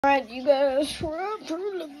Alright, you guys.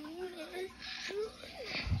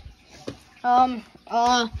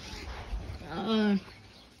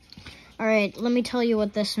 Alright, let me tell you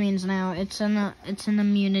what this means now. It's an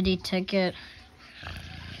immunity ticket.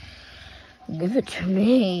 Give it to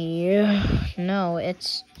me. No,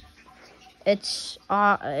 it's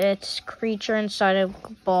creature inside a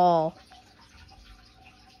ball.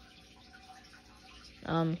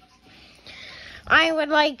 I would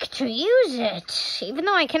like to use it, even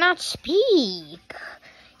though I cannot speak.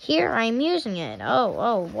 Here, I'm using it.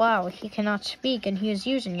 Oh, wow, he cannot speak and he is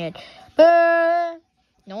using it. But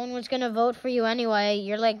no one was gonna vote for you anyway.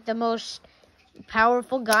 You're like the most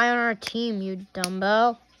powerful guy on our team, you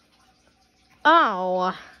dumbo.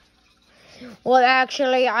 Oh. Well,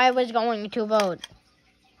 actually, I was going to vote.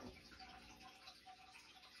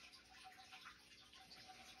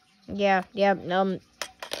 Yeah,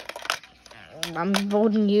 I'm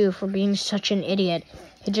voting you for being such an idiot.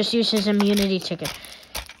 He just used his immunity ticket.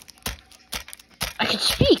 I can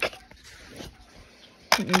speak!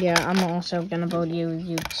 Yeah, I'm also gonna vote you,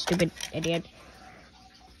 you stupid idiot.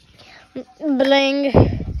 Bling.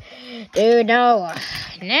 Dude, no.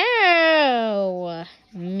 No!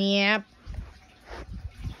 Yep.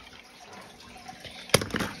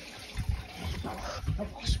 Oh,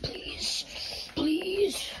 boss, please.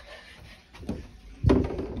 Please.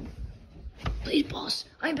 Please, boss.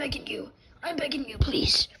 I'm begging you. I'm begging you,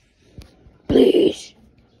 please. Please.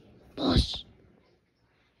 Boss.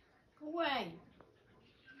 Go away.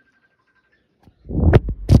 He's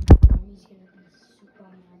gonna be super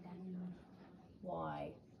mad at me.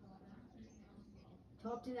 Why?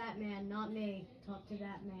 Talk to that man, not me. Talk to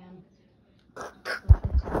that man.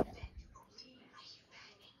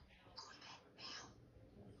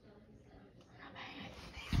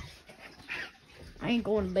 I ain't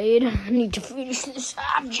going to bed. I need to finish this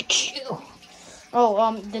object.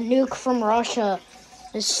 Oh, the nuke from Russia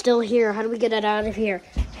is still here. How do we get it out of here?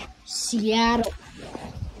 Seattle.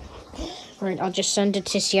 Alright, I'll just send it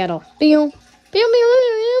to Seattle. No,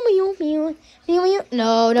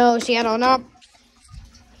 Seattle, no.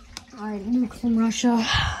 Alright, nuke from Russia.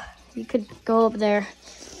 You could go up there.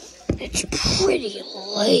 It's pretty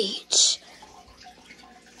late.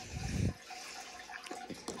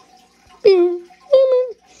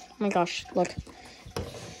 Oh my gosh, look.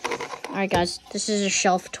 Alright guys, this is a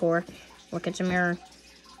shelf tour. Look, it's a mirror.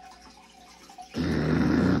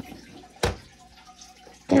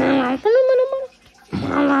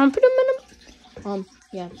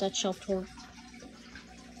 Yeah, that's shelf tour.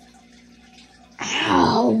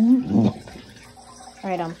 Ow.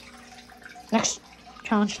 Alright, next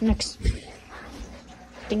challenge, next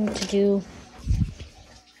thing to do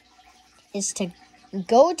is to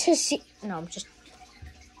go to no, I'm just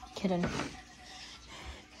kidding.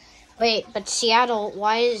 Wait, but Seattle,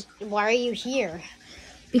 why are you here?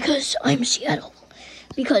 Because I'm Seattle.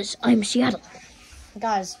 Because I'm Seattle.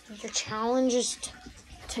 Guys, your challenge is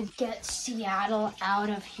to get Seattle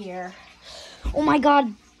out of here. Oh my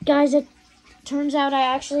god, guys, it turns out I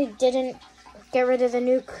actually didn't get rid of the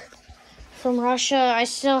nuke from Russia. I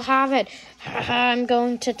still have it. I'm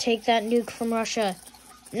going to take that nuke from Russia.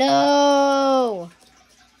 No!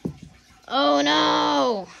 Oh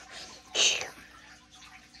no!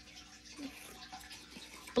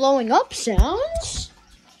 Blowing up sounds?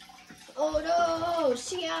 Oh no!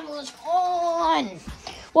 Seattle is gone!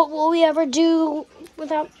 What will we ever do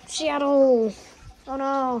without Seattle? Oh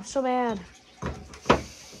no, so bad.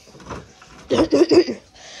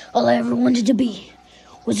 All I ever wanted to be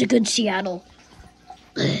was a good Seattle.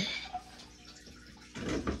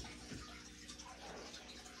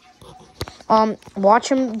 Watch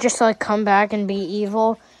him just like come back and be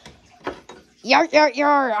evil. Yar,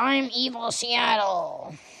 I'm evil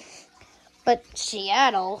Seattle. But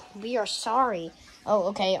Seattle, we are sorry. Oh,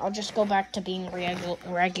 okay, I'll just go back to being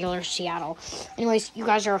regular Seattle. Anyways, you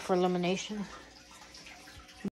guys are up for elimination.